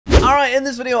Alright, in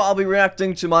this video, I'll be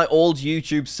reacting to my old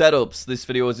YouTube setups. This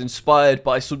video is inspired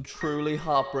by some truly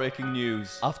heartbreaking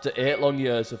news. After 8 long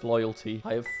years of loyalty,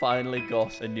 I have finally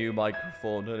got a new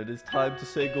microphone, and it is time to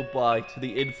say goodbye to the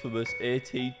infamous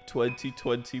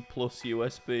AT2020 Plus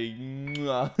USB.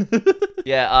 Mwah.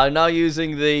 Yeah, I'm now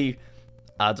using the...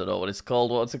 I don't know what it's called.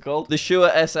 What's it called? The Shure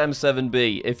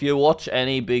SM7B. If you watch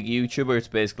any big YouTuber, it's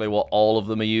basically what all of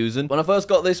them are using. When I first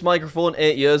got this microphone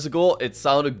 8 years ago, it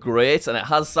sounded great, and it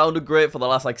has sounded great for the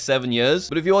last, like, 7 years.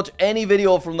 But if you watch any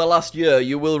video from the last year,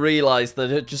 you will realize that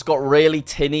it just got really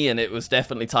tinny, and it was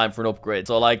definitely time for an upgrade.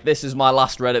 So, like, this is my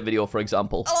last Reddit video, for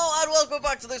example. Hello, and welcome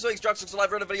back to this week's JackSucksAtStuff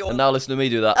Reddit video. And now listen to me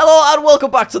do that. Hello, and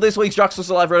welcome back to this week's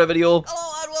JackSucksAtStuff Reddit video.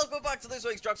 Hello, and welcome back to this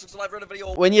week's JackSucksAtStuff Reddit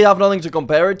video. When you have nothing to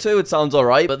compare it to, it sounds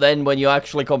alright. But then when you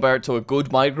actually compare it to a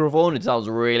good microphone, it sounds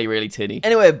really, really tinny.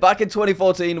 Anyway, back in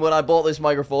 2014, when I bought this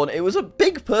microphone, it was a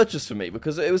big purchase for me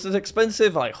because it was an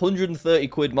expensive, like, 130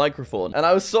 quid microphone. And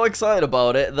I was so excited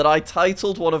about it that I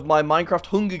titled one of my Minecraft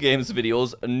Hunger Games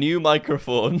videos, A New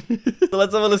Microphone. So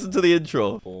let's have a listen to the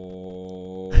intro.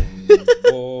 Boom,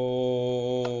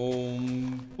 boom,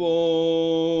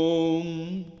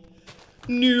 boom.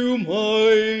 New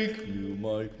mic, new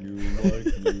mic, new mic,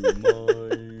 new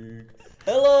mic.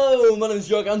 Hello, my name is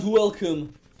Jack, and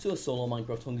welcome to a solo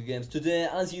Minecraft Hunger Games. Today,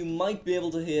 as you might be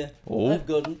able to hear, I've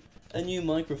gotten a new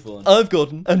microphone.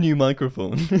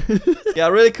 Yeah, I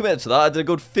really committed to that. I did a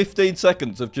good 15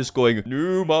 seconds of just going,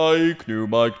 new mic, new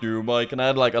mic, new mic, and I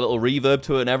had like a little reverb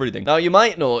to it and everything. Now, you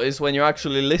might notice when you're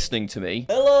actually listening to me,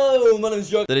 hello, my name is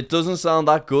Jack, that it doesn't sound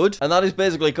that good, and that is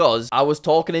basically because I was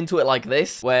talking into it like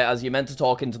this, whereas you're meant to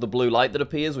talk into the blue light that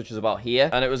appears, which is about here,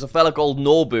 and it was a fella called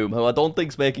Noboom, who I don't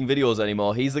think's making videos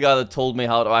anymore. He's the guy that told me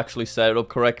how to actually set it up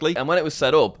correctly, and when it was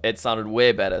set up, it sounded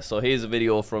way better. So here's a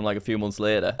video from like a few months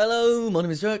later. Hello, my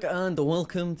name is Jack, and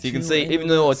welcome to... You can see, even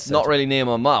though it's not really near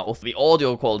my mouth, the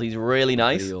audio quality is really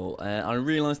nice. I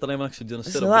realised that I haven't actually done a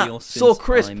setup video since so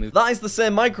crisp. That is the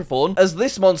same microphone as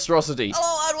this monstrosity.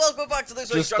 Hello, and welcome back to this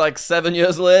just like 7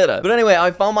 years later. But anyway, I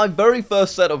found my very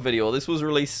first setup video. This was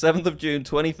released 7th of June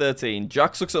 2013.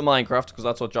 Jack Sucks at Minecraft, because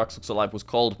that's what Jack Sucks at Life was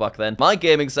called back then. My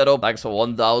gaming setup, thanks for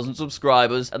 1,000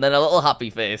 subscribers, and then a little happy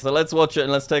face. So let's watch it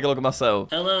and let's take a look at myself.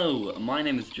 Hello, my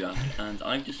name is Jack, and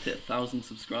I've just hit 1,000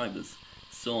 subscribers.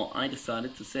 So I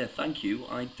decided to say thank you.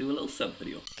 I'd do a little sub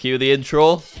video. Cue the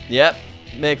intro. Yep.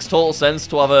 Makes total sense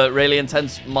to have a really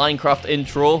intense Minecraft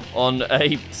intro on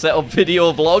a setup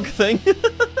video vlog thing.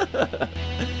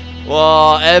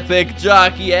 Whoa, epic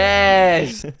Jack,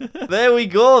 yes! There we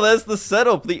go, there's the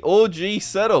setup, the OG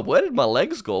setup. Where did my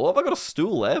legs go? What have I got a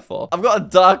stool there for? I've got a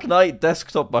Dark Knight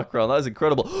desktop background, that is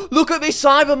incredible. Look at me,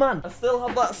 Cyberman! I still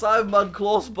have that Cyberman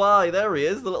close by. There he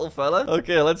is, the little fella.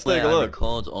 Okay, let's take a look. I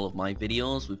record all of my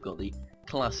videos. We've got the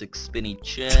classic spinny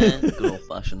chair, good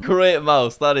old-fashioned. Great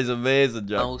mouse, that is amazing,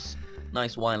 Jack. Mouse.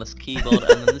 Nice wireless keyboard,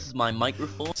 and then this is my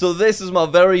microphone. So this is my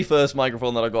very first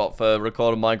microphone that I got for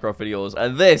recording Minecraft videos,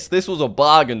 and this was a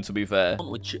bargain, to be fair.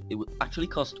 Which it would actually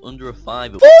cost under a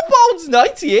 £5.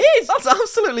 £4.98! That's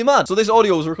absolutely mad. So this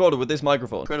audio was recorded with this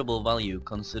microphone. Incredible value,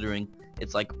 considering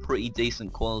it's like pretty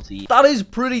decent quality. That is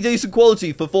pretty decent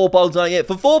quality for £4.98.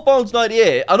 For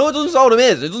 £4.98, I know it doesn't sound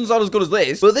amazing, it doesn't sound as good as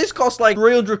this, but this cost like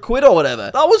 300 quid or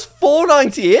whatever. That was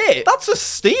 £4.98. That's a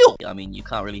steal. I mean, you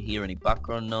can't really hear any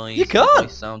background noise. You can't. Your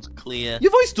voice sounds clear.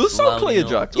 Your voice does sound clear,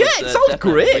 Jack. Yeah, it sounds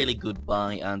great. Really good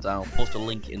buy, and I'll post a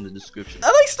link in the description.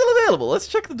 Are they still available? Let's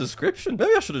check the description.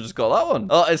 Maybe I should have just got that one.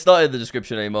 Oh, it's not in the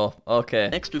description anymore. Okay.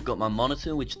 Next, we've got my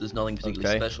monitor, which there's nothing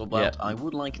particularly special about. Yeah. I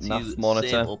would like to monitor,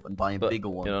 save up and buy a bigger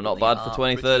one. You know, not bad for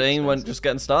 2013 when just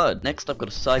getting started. Next, I've got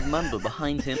a Cyberman, but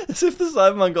behind him... As if the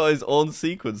Cyberman got his own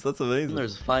sequence. That's amazing.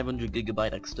 There's a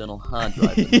 500GB external hard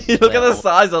drive. Look at the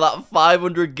size of that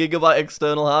 500GB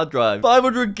external hard drive.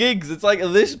 500 gigs. It's like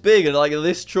this big and like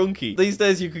this chunky. These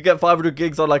days, you could get 500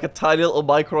 gigs on like a tiny little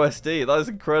micro SD. That is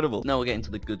incredible. Now we're getting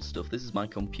to the good stuff. This is my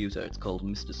computer. It's called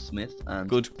Mr. Smith. And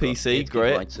good PC,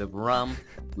 great. 8 GB of RAM,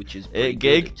 which is 8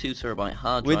 gig. 2TB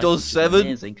hard drive. Windows 7.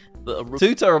 Amazing. But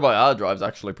 2TB hard drive is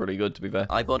actually pretty good, to be fair.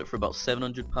 I bought it for about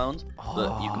 £700,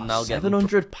 but you can now get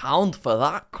 £700 for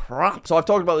that crap. So I've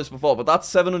talked about this before, but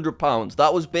that's £700.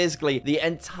 That was basically the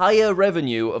entire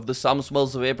revenue of the Sam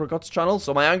Smells of Apricots channel.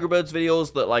 So my Angry Birds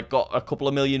videos that like got a couple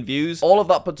of million views, all of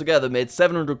that put together made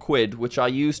 700 quid, which I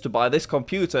used to buy this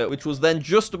computer, which was then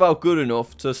just about good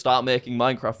enough to start making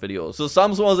Minecraft videos. So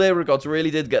Sam Smells of Apricots really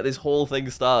did get this whole thing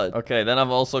started. Okay, then I've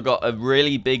also got a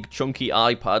really big chunky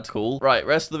iPad. Cool. Right,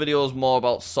 rest of the video video is more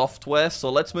about software, so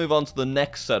let's move on to the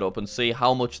next setup and see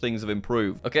how much things have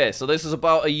improved. Okay, so this is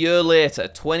about a year later,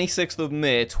 26th of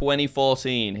May,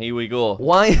 2014. Here we go.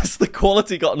 Why has the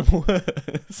quality gotten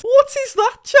worse? What is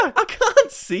that, Jack? I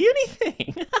can't see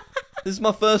anything. This is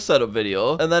my first setup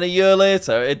video, and then a year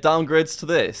later, it downgrades to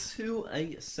this. To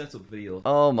a setup video.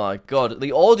 Oh my god.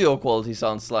 The audio quality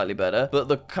sounds slightly better, but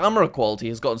the camera quality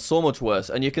has gotten so much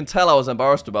worse, and you can tell I was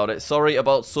embarrassed about it. Sorry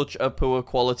about such a poor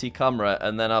quality camera,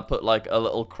 and then I put like a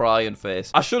little crying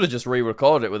face. I should have just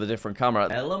re-recorded it with a different camera.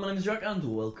 Hello, my name is Jack, and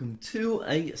welcome to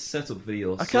a setup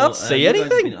video. I can't see anything. You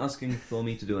guys have been asking for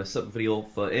me to do a setup video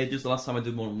for ages. The last time I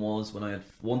did one was when I had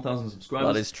 1,000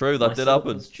 subscribers. That is true, that did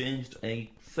happen. Has changed a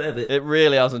fair bit. It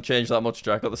really hasn't changed that much,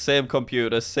 Jack. Got the same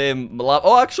computer, same lap.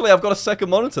 Oh, actually, I've got a second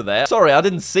monitor there. Sorry, I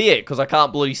didn't see it because I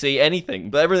can't bloody see anything.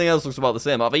 But everything else looks about the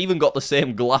same. I've even got the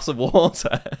same glass of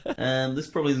water. This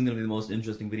probably isn't going to be the most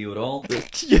interesting video at all.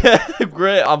 Yeah,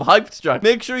 great. I'm hyped, Jack.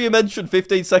 Make sure you mention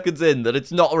 15 seconds in that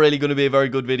it's not really going to be a very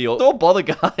good video. Don't bother,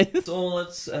 guys. So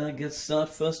let's get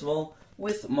started first of all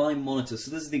with my monitor.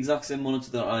 So this is the exact same monitor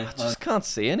that I had. Just can't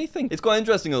see anything. It's quite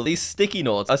interesting though. These sticky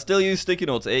notes. I still use sticky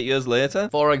notes 8 years later.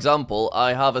 For example,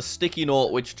 I have a sticky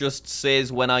note which just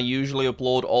says when I usually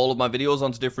upload all of my videos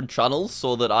onto different channels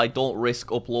so that I don't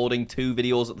risk uploading 2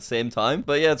 videos at the same time.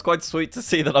 But yeah, it's quite sweet to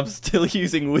see that I'm still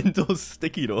using Windows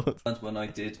sticky notes. And when I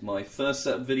did my first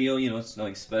set video, you know, it's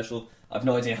nothing special. I've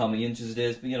no idea how many inches it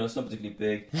is, but you know, it's not particularly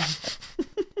big.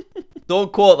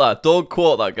 Don't quote that. Don't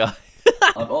quote that, guy.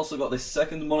 I've also got this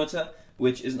second monitor,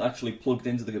 which isn't actually plugged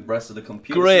into the rest of the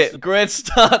computer Great, system. great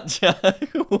start, Jack.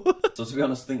 So to be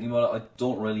honest, thinking about it, I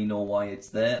don't really know why it's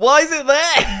there. Why is it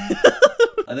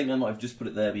there? I think I might have just put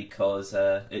it there because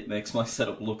it makes my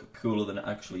setup look cooler than it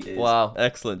actually is. Wow,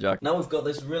 excellent, Jack. Now we've got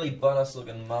this really badass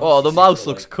looking mouse. Oh, the mouse got,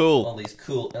 looks cool. All these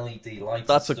cool LED lights.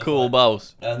 That's a cool like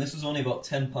mouse. And this was only about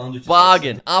 £10, which is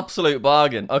Bargain, absolute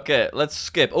bargain. Okay, let's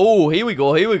skip. Oh, here we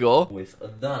go, here we go. With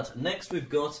that, next we've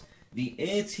got the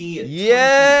AT2020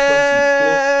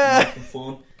 Yeah! Plus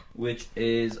microphone, which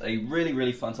is a really,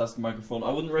 really fantastic microphone.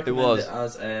 I wouldn't recommend it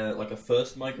as like a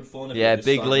first microphone. If Yeah, you're just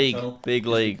big starting a channel. league, big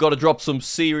league. Got to drop some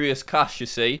serious cash, you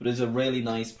see. But it's a really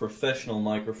nice professional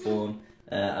microphone,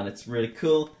 and it's really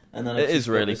cool. And then It is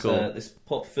really cool. This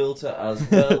pop filter as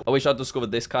well. I wish I'd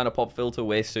discovered this kind of pop filter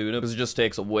way sooner, because it just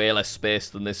takes up way less space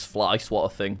than this fly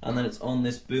swatter thing. And then it's on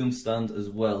this boom stand as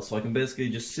well, so I can basically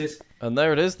just sit. And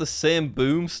there it is, the same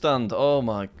boom stand. Oh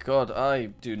my god, I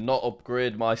do not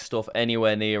upgrade my stuff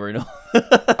anywhere near enough.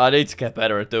 I need to get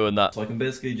better at doing that. So I can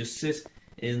basically just sit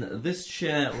in this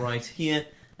chair right here,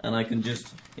 and I can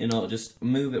just, you know, just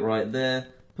move it right there.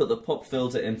 Put the pop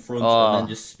filter in front and then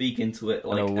just speak into it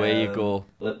like and away you go.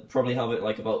 Probably have it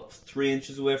like about 3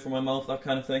 inches away from my mouth, that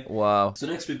kind of thing. Wow. So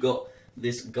next we've got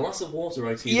this glass of water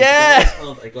right here. Yeah! I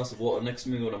always have a glass of water next to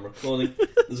me when I'm recording.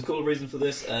 There's a couple of reasons for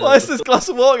this. Why is this glass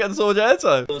of water getting so much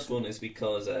airtime? The first one is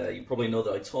because you probably know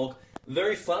that I talk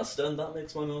very fast and that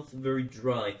makes my mouth very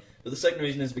dry. But the second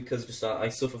reason is because just I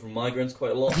suffer from migraines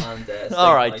quite a lot and...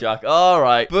 Alright, Jack,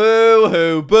 alright.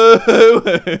 Boo-hoo,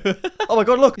 boo-hoo. Oh my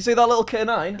god, look, you see that little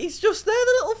K9? He's just there,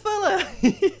 the little fella.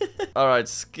 Alright,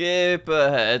 skip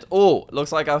ahead. Oh,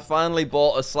 looks like I finally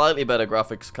bought a slightly better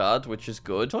graphics card, which is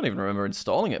good. I don't even remember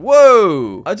installing it.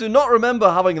 Whoa! I do not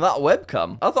remember having that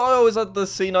webcam. I thought I always had the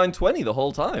C920 the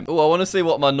whole time. Oh, I want to see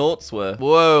what my notes were.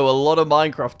 Whoa, a lot of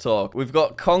Minecraft talk. We've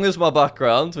got Kong as my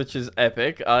background, which is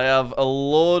epic. I have a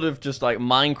load of just like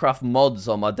Minecraft mods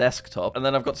on my desktop, and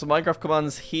then I've got some Minecraft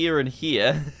commands here and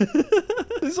here.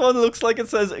 This one looks like it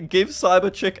says give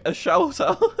Cyberchick a shout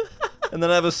out. And then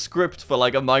I have a script for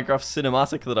like a Minecraft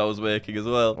cinematic that I was making as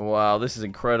well. Wow, this is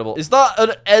incredible. Is that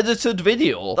an edited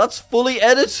video? That's fully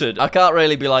edited. I can't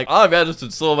really be like, I've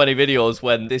edited so many videos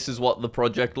when this is what the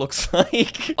project looks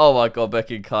like. Oh my god,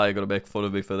 Becky and Kai are gonna make fun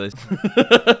of me for this.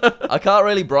 I can't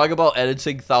really brag about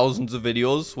editing thousands of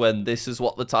videos when this is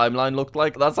what the timeline looked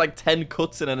like. That's like 10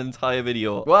 cuts in an entire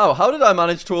video. Wow, how did I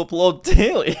manage to upload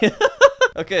daily?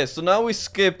 Okay, so now we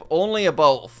skip only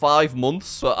about 5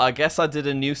 months, but I guess I did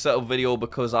a new setup video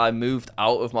because I moved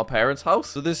out of my parents' house.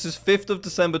 So this is 5th of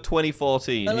December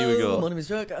 2014. Hello, here we go. My name is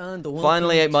Jack, and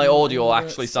finally my audio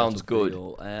actually sounds good.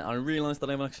 I realized that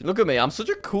I'm actually... Look at me, I'm such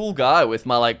a cool guy with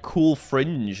my like cool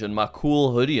fringe and my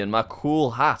cool hoodie and my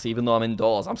cool hat, even though I'm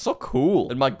indoors. I'm so cool.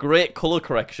 And my great color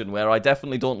correction where I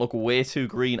definitely don't look way too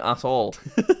green at all.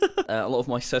 a lot of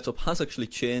my setup has actually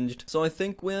changed, so I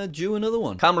think we're due another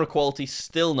one. Camera quality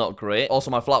still not great. Also,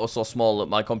 my flat was so small that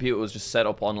my computer was just set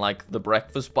up on like the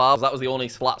breakfast bar. That was the only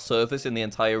flat surface in the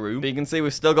entire room. But you can see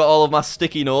we've still got all of my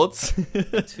sticky notes.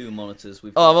 2 monitors.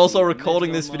 Oh, I'm also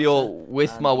recording this video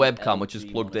with my webcam, which is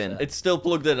plugged in. It's still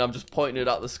plugged in. I'm just pointing it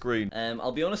at the screen.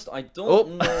 I'll be honest, I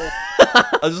don't know.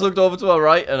 I just looked over to my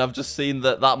right, and I've just seen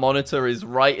that that monitor is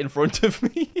right in front of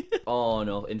me. Oh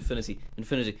no, infinity.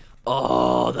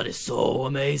 Oh, that is so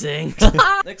amazing.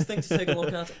 Next thing to take a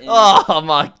look at is... Oh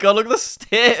my god, look at the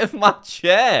state of my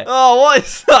chair. Oh, what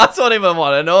is that? I don't even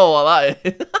want to know what that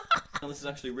is. This is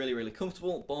actually really, really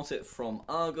comfortable. Bought it from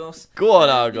Argos. Go on,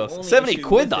 Argos. 70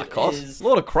 quid that cost.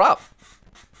 Load of crap.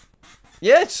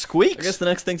 Yeah, it squeaks. I guess the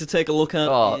next thing to take a look at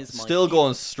is my still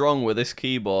going strong with this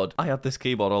keyboard. I had this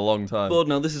keyboard a long time.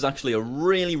 Now, this is actually a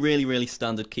really, really, really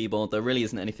standard keyboard. There really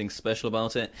isn't anything special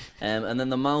about it. And then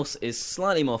the mouse is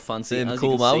slightly more fancy. As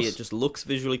you can see, it just looks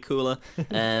visually cooler.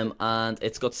 And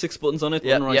it's got 6 buttons on it.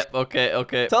 Yep,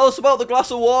 okay. Tell us about the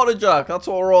glass of water, Jack. That's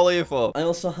what we're all here for. I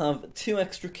also have 2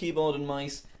 extra keyboard and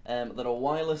mice. That are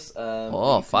wireless.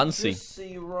 Oh, fancy. You can just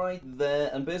see right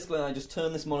there, and basically I just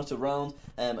turn this monitor around,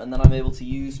 and then I'm able to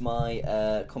use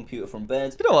my computer from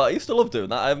bed. You know what, I used to love doing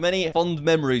that. I have many fond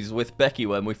memories with Becky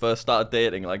when we first started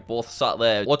dating, like both sat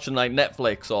there watching like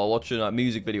Netflix or watching like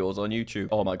music videos on YouTube.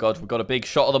 Oh my god, we've got a big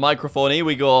shot of the microphone, here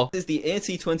we go. This is the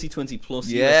AT2020 Plus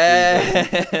yeah.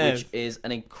 USB version, which is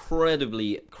an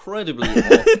incredibly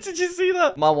Did you see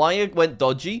that? My wire went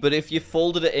dodgy, but if you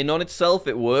folded it in on itself,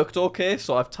 it worked okay,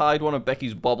 so I've tied one of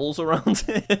Becky's bobbles around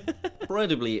it.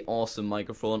 Incredibly awesome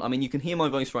microphone. I mean, you can hear my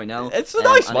voice right now. It's a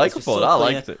nice microphone. I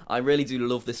liked it. I really do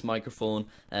love this microphone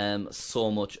so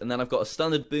much. And then I've got a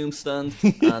standard boom stand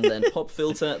and then pop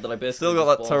filter that I basically still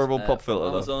got that terrible pop filter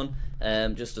Amazon,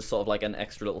 just as sort of like an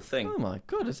extra little thing. Oh my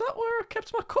god, is that where I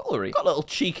kept my cutlery? Got a little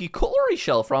cheeky cutlery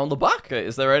shelf round the back.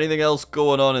 Is there anything else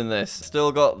going on in this?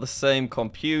 Still got the same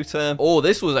computer. Oh,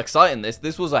 this was exciting.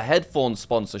 This was a headphone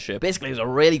sponsorship. Basically, it was a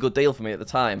really good deal for me at the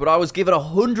time. But I was given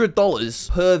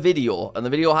 $100 per video, and the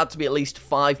video had to be at least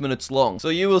 5 minutes long. So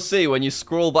you will see when you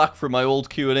scroll back through my old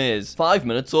Q&As, 5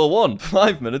 minutes or 1,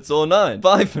 5 minutes or 9,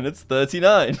 5 minutes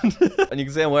 39. And you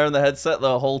can see I'm wearing the headset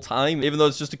the whole time, even though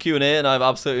it's just a Q&A and I have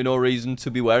absolutely no reason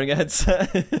to be wearing a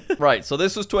headset. Right, so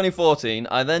this was 2014.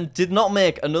 I then did not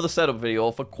make another setup video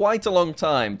for quite a long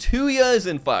time. 2 years,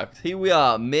 in fact. Here we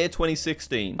are, May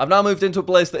 2016. I've now moved into a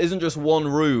place that isn't just one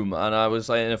room, and I was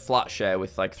in a flat share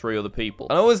with like 3 other people.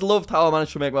 And I always loved how I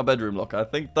managed to make my bedroom look. I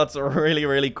think that's a really,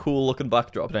 really cool looking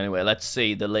backdrop. But anyway, let's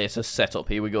see the latest setup.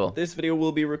 Here we go. This video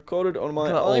will be recorded on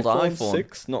my old iPhone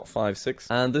 6, not 5, 6.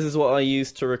 And this is what I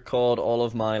used to record all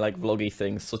of my like vloggy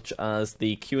things, such as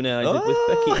the Q&A I did with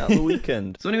Becky at the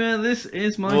weekend. So anyway, this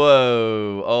is my...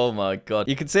 Whoa, oh my god.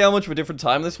 You can see how much of a different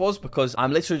time this was because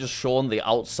I'm literally just showing the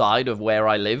outside of where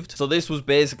I lived. So this was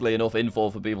basically enough info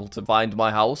for people to find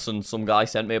my house, and some guy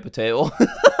sent me a potato.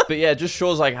 But yeah, it just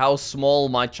shows like how small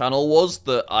my channel was,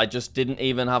 that I just didn't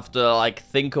even have to like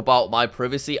think about my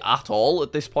privacy at all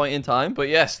at this point in time. But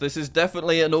yes, this is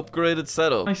definitely an upgraded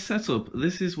setup. My setup,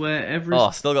 this is where every... Oh,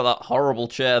 still got that horrible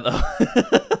chair though.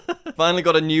 Finally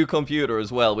got a new computer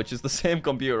as well, which is the same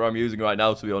computer I'm using right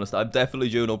now, to be honest. I'm definitely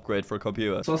due an upgrade for a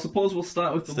computer. So I suppose we'll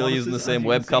start with the still using the same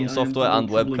webcam software and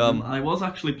webcam. I was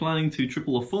actually planning to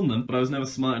triple or fund them, but I was never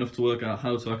smart enough to work out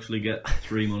how to actually get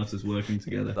 3 monitors working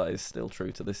together. That is still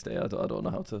true to this day. I don't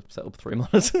know how to set up 3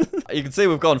 monitors. You can see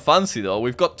we've gone fancy though.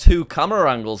 We've got 2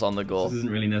 camera angles on the go. This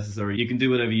isn't really necessary. You can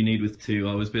do whatever you need with 2.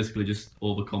 I was basically just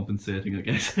overcompensating, I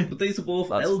guess. But these are both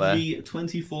LG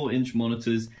 24-inch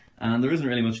monitors. And there isn't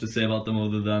really much to say about them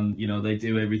other than, you know, they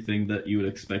do everything that you would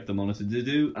expect a monitor to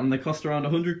do. And they cost around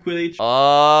 100 quid each.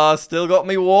 Ah, still got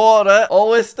me water.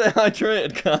 Always stay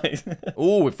hydrated, guys.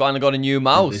 Oh, we've finally got a new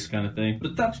mouse. This kind of thing.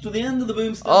 But attached to the end of the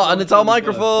boom stand. Oh, and it's our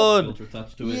microphone.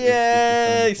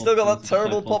 Yay! Still got that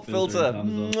terrible pop filter.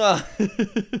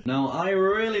 Now, I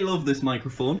really love this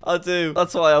microphone. I do.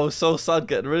 That's why I was so sad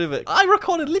getting rid of it. I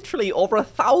recorded literally over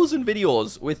 1,000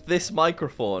 videos with this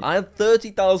microphone. I had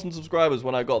 30,000 subscribers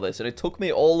when I got this, and it took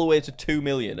me all the way to 2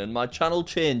 million, and my channel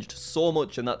changed so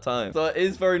much in that time. So it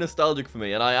is very nostalgic for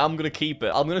me, and I am going to keep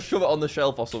it. I'm going to shove it on the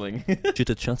shelf or something.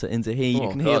 Chitter chatter into here. You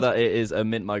can hear that it is a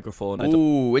mint microphone.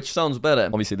 Ooh, which sounds better.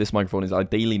 Obviously, this microphone is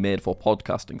ideally made for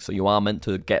podcasting, so you are meant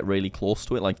to get really close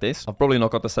to it like this. I've probably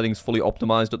not got the settings fully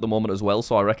optimized at the moment as well,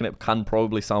 so I reckon it can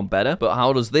probably sound better. But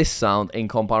how does this sound in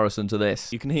comparison to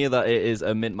this? You can hear that it is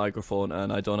a mint microphone,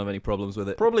 and I don't have any problems with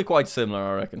it. Probably quite similar,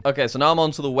 I reckon. Okay, so now I'm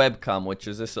onto the webcam, which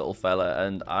is this little fella,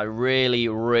 and I really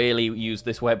used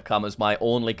this webcam as my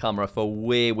only camera for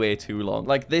way too long.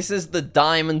 Like, this is the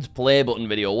diamond play button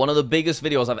video, one of the biggest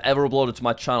videos I've ever uploaded to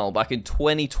my channel back in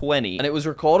 2020, and it was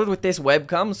recorded with this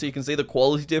webcam, so you can see the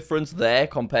quality difference there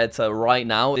compared to right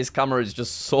now. This camera is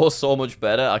just so much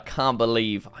better. I can't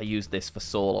believe I used this for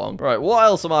so long. Right, what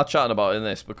else am I chatting about in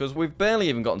this? Because we've barely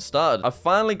even gotten started. I've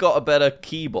finally got a better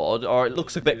keyboard, or it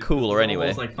looks a bit cooler anyway.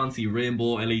 It's like fancy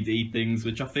rainbow LED things,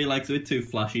 which I feel like is a bit too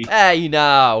flashy. Hey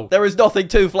now, there is nothing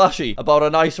too flashy about a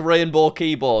nice rainbow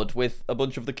keyboard with a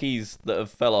bunch of the keys that have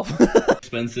fell off.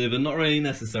 Expensive and not really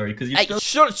necessary, because you hey,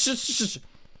 shush.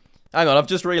 Hang on, I've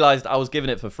just realised I was given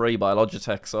it for free by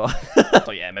Logitech, so...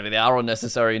 so yeah, maybe they are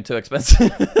unnecessary and too expensive.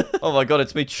 Oh my god,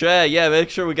 it's me chair. Yeah, make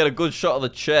sure we get a good shot of the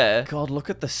chair. God, look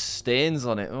at the stains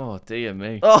on it. Oh, dear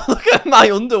me. Oh, look at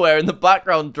my underwear in the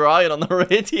background drying on the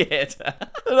radiator.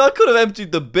 And I could have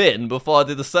emptied the bin before I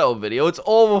did the setup video. It's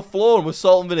overflowing with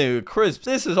salt and vinegar crisps.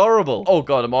 This is horrible. Oh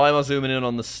god, why am I zooming in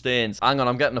on the stains? Hang on,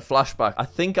 I'm getting a flashback. I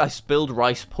think I spilled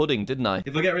rice pudding, didn't I?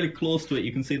 If I get really close to it,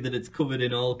 you can see that it's covered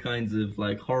in all kinds of,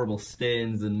 like, horrible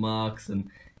stains and marks and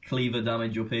cleaver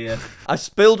damage up here. I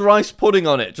spilled rice pudding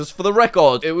on it, just for the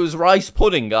record. It was rice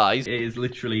pudding, guys. It is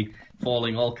literally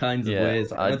falling all kinds of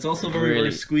ways. And it's also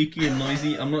very squeaky and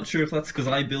noisy. I'm not sure if that's because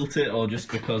I built it or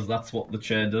just because that's what the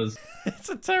chair does. It's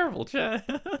a terrible chair.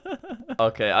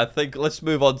 Okay, I think let's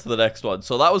move on to the next one.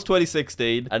 So that was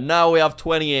 2016, and now we have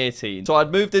 2018. So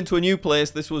I'd moved into a new place.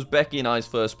 This was Becky and I's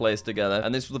first place together,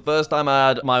 and this was the first time I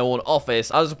had my own office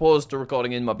as opposed to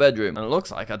recording in my bedroom. And it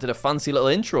looks like I did a fancy little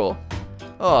intro.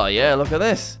 Oh yeah, look at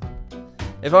this.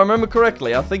 If I remember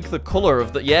correctly, I think the color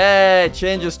of the... Yeah, it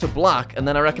changes to black, and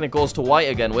then I reckon it goes to white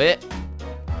again. Wait.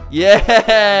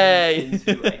 Yay!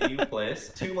 Into a new place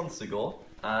 2 months ago.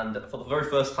 And for the very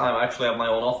first time, I actually have my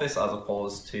own office as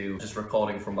opposed to just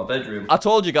recording from my bedroom. I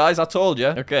told you guys, I told you.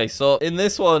 Okay, so in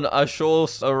this one, I show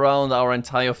us around our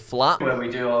entire flat. Where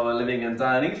we do our living and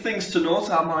dining. Things to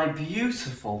note are my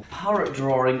beautiful parrot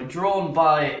drawing, drawn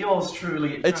by yours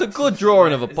truly. It's a good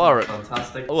drawing of a parrot.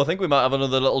 Fantastic. Oh, I think we might have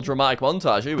another little dramatic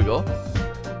montage. Here we go.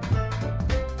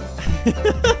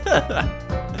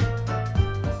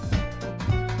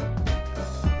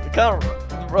 I can't...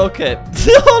 Okay.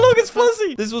 Oh, look, it's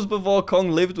Fuzzy. This was before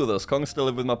Kong lived with us. Kong still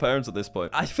lived with my parents at this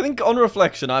point. I think on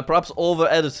reflection, I perhaps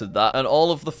over-edited that, and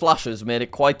all of the flashes made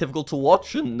it quite difficult to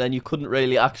watch, and then you couldn't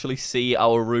really actually see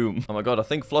our room. Oh my god, I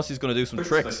think Flossie's going to do some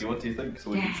tricks. Flossie, what do you think? So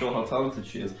we can show how talented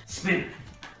she is. Spin.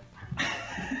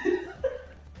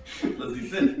 Flossie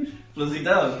sit. Flossie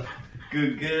down.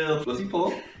 Good girl. Flossie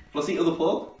paw. Flossie other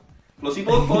paw. Flossie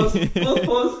both paws. Both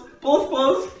paws. Both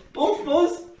paws. Both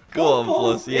paws. Go on,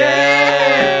 Flossie.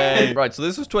 Yay! Right, so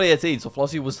this was 2018, so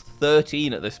Flossie was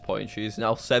 13 at this point. She's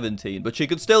now 17, but she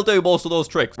could still do most of those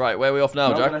tricks. Right, where are we off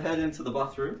now, Jack? I'm going to head into the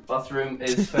bathroom. Bathroom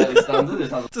is fairly standard.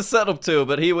 It has it's a setup too,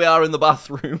 but here we are in the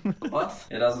bathroom. a bath.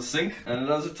 It has a sink, and it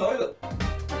has a toilet.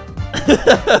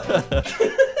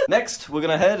 Next, we're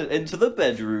going to head into the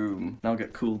bedroom. Now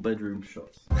get cool bedroom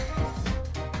shots.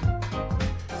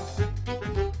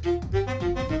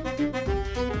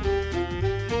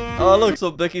 Oh look, so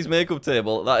Becky's makeup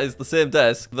table, that is the same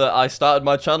desk that I started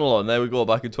my channel on, there we go,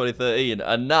 back in 2013,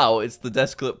 and now it's the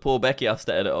desk that poor Becky has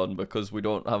to edit on because we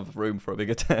don't have room for a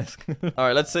bigger desk.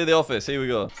 Alright, let's see the office, here we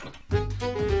go.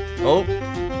 Oh,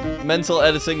 mental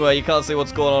editing where you can't see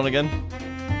what's going on again.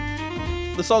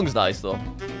 The song's nice though.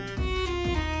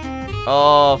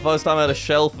 Oh, first time I had a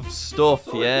shelf of stuff,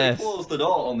 so yes. We close the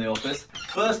door on the office.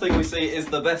 First thing we see is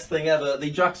the best thing ever,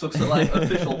 the JackSucksAtStuff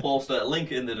official poster,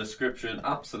 link in the description,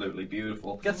 absolutely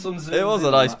beautiful. Get some zoom. It was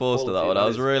a nice poster, that one, I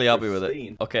was really happy with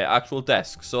it. Okay, actual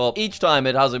desk. So each time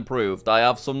it has improved. I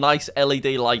have some nice LED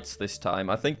lights this time.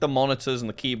 I think the monitors and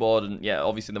the keyboard and yeah,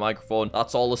 obviously the microphone,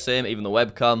 that's all the same, even the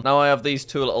webcam. Now I have these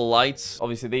two little lights.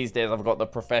 Obviously these days I've got the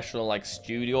professional like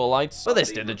studio lights, but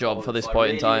this did the job for this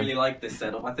point in time. I really like this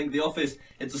setup. I think the office,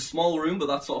 it's a small room, but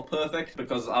that's sort of perfect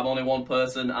because I'm only one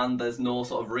person and there's no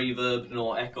sort of reverb,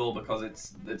 no echo because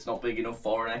it's not big enough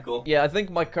for an echo. Yeah, I think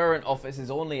my current office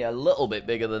is only a little bit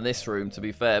bigger than this room, to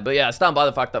be fair. But yeah, I stand by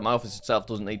the fact that my office itself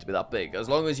doesn't need to be that big. As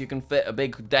long as you can fit a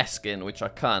big desk in, which I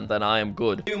can, then I am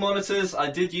good. 2 monitors. I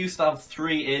did used to have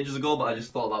 3 ages ago, but I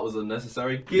just thought that was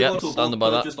unnecessary. Yeah, standing by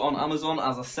that. Just on Amazon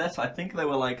as a set. I think they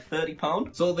were like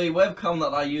 £30. So the webcam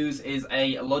that I use is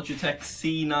a Logitech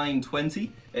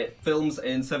C920. It films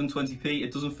in 720p,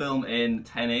 it doesn't film in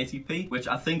 1080p, which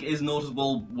I think is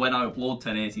noticeable when I upload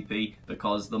 1080p,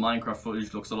 because the Minecraft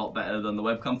footage looks a lot better than the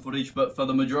webcam footage, but for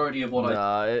the majority of what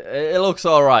it looks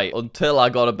alright, until I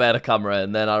got a better camera,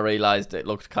 and then I realised it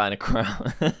looked kind of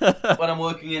crap. When I'm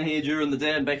working in here during the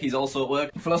day and Becky's also at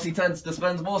work, Flossie tends to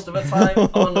spend most of her time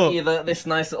on either this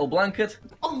nice little blanket,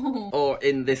 or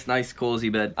in this nice cosy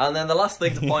bed. And then the last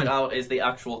thing to point out is the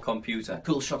actual computer.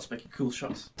 Cool shots, Becky, cool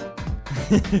shots.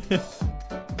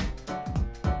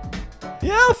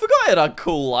 Yeah, I forgot it had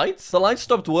cool lights. The lights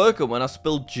stopped working when I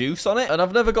spilled juice on it, and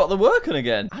I've never got them working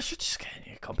again. I should just get a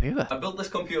new computer. I built this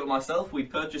computer myself. We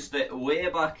purchased it way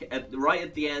back right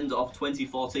at the end of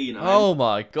 2014. Oh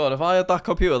my god, have I had that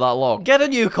computer that long? Get a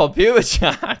new computer,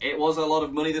 Jack! It was a lot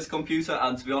of money, this computer,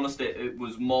 and to be honest, it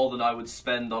was more than I would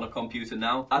spend on a computer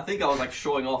now. I think I was like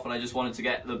showing off and I just wanted to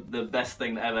get the best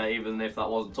thing ever, even if that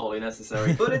wasn't totally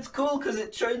necessary. But it's cool because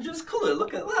it changes colour,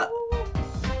 look at that.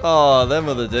 Oh, them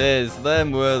were the days.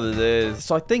 Them were the days.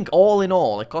 So I think all in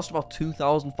all, it cost about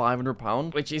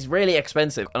 £2,500, which is really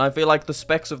expensive. And I feel like the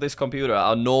specs of this computer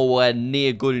are nowhere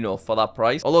near good enough for that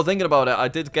price. Although thinking about it, I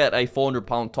did get a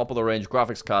 £400 top-of-the-range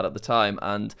graphics card at the time,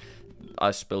 and I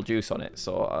spilled juice on it.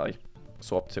 So I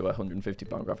swapped to a £150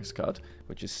 graphics card,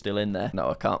 which is still in there.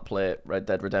 Now I can't play Red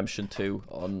Dead Redemption 2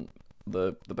 on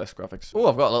the best graphics. Oh,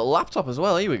 I've got a little laptop as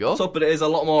well. Here we go. But it is a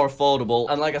lot more affordable.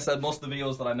 And like I said, most of the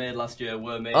videos that I made last year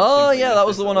were made. Oh yeah, that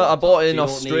was the one I bought in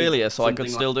Australia, so I could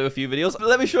still do a few videos.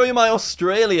 Let me show you my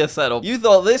Australia setup. You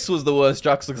thought this was the worst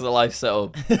JackSucksAtLife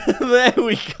setup. There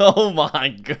we go. Oh my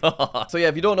god. So yeah,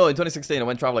 if you don't know, in 2016 I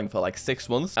went traveling for like 6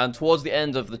 months, and towards the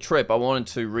end of the trip I wanted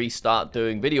to restart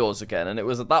doing videos again, and it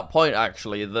was at that point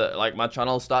actually that like my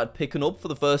channel started picking up for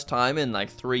the first time in like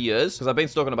 3 years, because I've been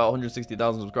stuck on about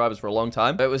 160,000 subscribers for a long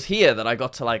time. It was here that I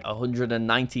got to like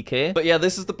 190k. But yeah,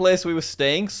 this is the place we were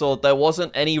staying, so there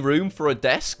wasn't any room for a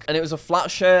desk, and it was a flat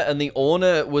share, and the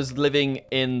owner was living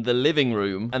in the living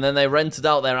room, and then they rented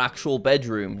out their actual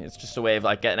bedroom. It's just a way of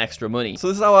like getting extra money. So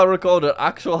this is how I recorded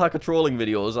actual hacker trolling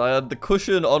videos. I had the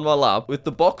cushion on my lap with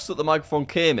the box that the microphone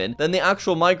came in, then the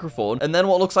actual microphone, and then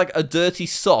what looks like a dirty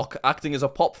sock acting as a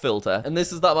pop filter. And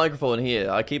this is that microphone here.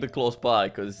 I keep it close by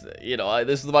because, you know,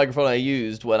 this is the microphone I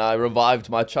used when I revived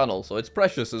my channel, so it's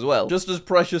precious as well. Just as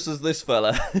precious as this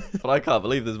fella. But I can't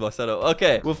believe this is my setup.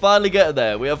 Okay, we're finally getting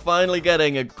there. We are finally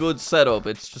getting a good setup.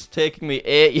 It's just taking me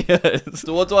 8 years.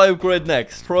 So what do I upgrade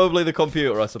next? Probably the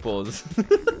computer, I suppose.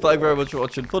 Thank you very much for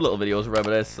watching. Fun little videos. Remember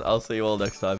this. I'll see you all next time.